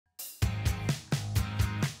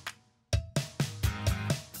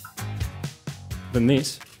than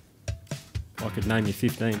this, I could name you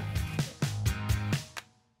 15.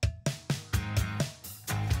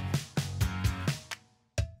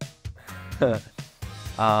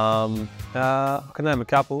 I can name a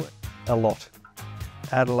couple. A lot.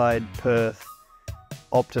 Adelaide, Perth,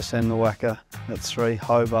 Optus and the Wacker, that's 3,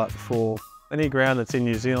 Hobart 4. Any ground that's in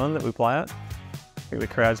New Zealand that we play at. I think the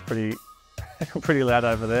crowd's pretty loud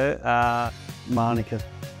over there. Manuka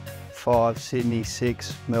 5, Sydney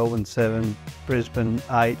 6, Melbourne 7, Brisbane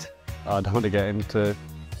 8. I don't want to get into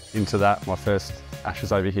that. My first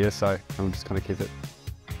Ashes over here, so I'm just going to keep it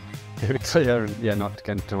clear and not get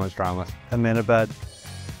into too much drama. Ahmedabad,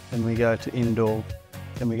 then we go to indoor,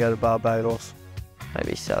 then we go to Barbados.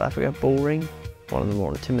 Maybe South Africa, Bullring, one of the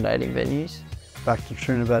more intimidating venues. Back to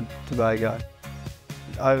Trinidad, Tobago.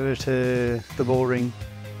 Over to the Bullring.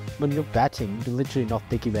 When you're batting, you're literally not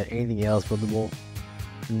thinking about anything else but the ball.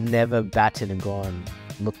 Never batted and gone,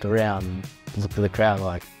 looked around, looked at the crowd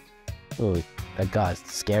like, oh, that guy's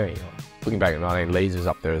scary. Looking back at 19, Leeds was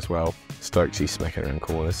up there as well. Stokesy smacking around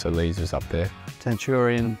corners, so Leeds was up there.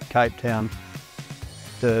 Centurion, Cape Town,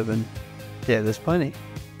 Durban. Yeah, there's plenty.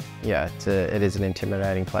 Yeah, it is an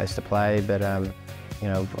intimidating place to play, but you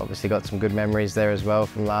know, obviously got some good memories there as well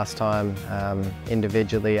from last time,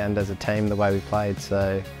 individually and as a team, the way we played.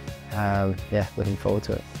 So yeah, looking forward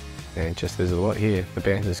to it. And just there's a lot here. The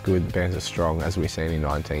bounce is good, the bounce is strong, as we've seen in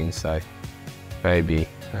 19. So maybe,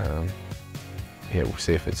 yeah, we'll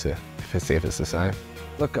see if it's the same.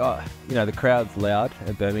 Look, you know, the crowd's loud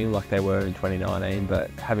at Birmingham like they were in 2019,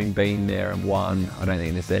 but having been there and won, I don't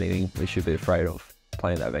think there's anything we should be afraid of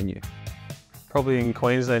playing that venue. Probably in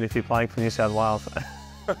Queensland if you're playing for New South Wales.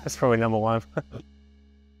 That's probably number one.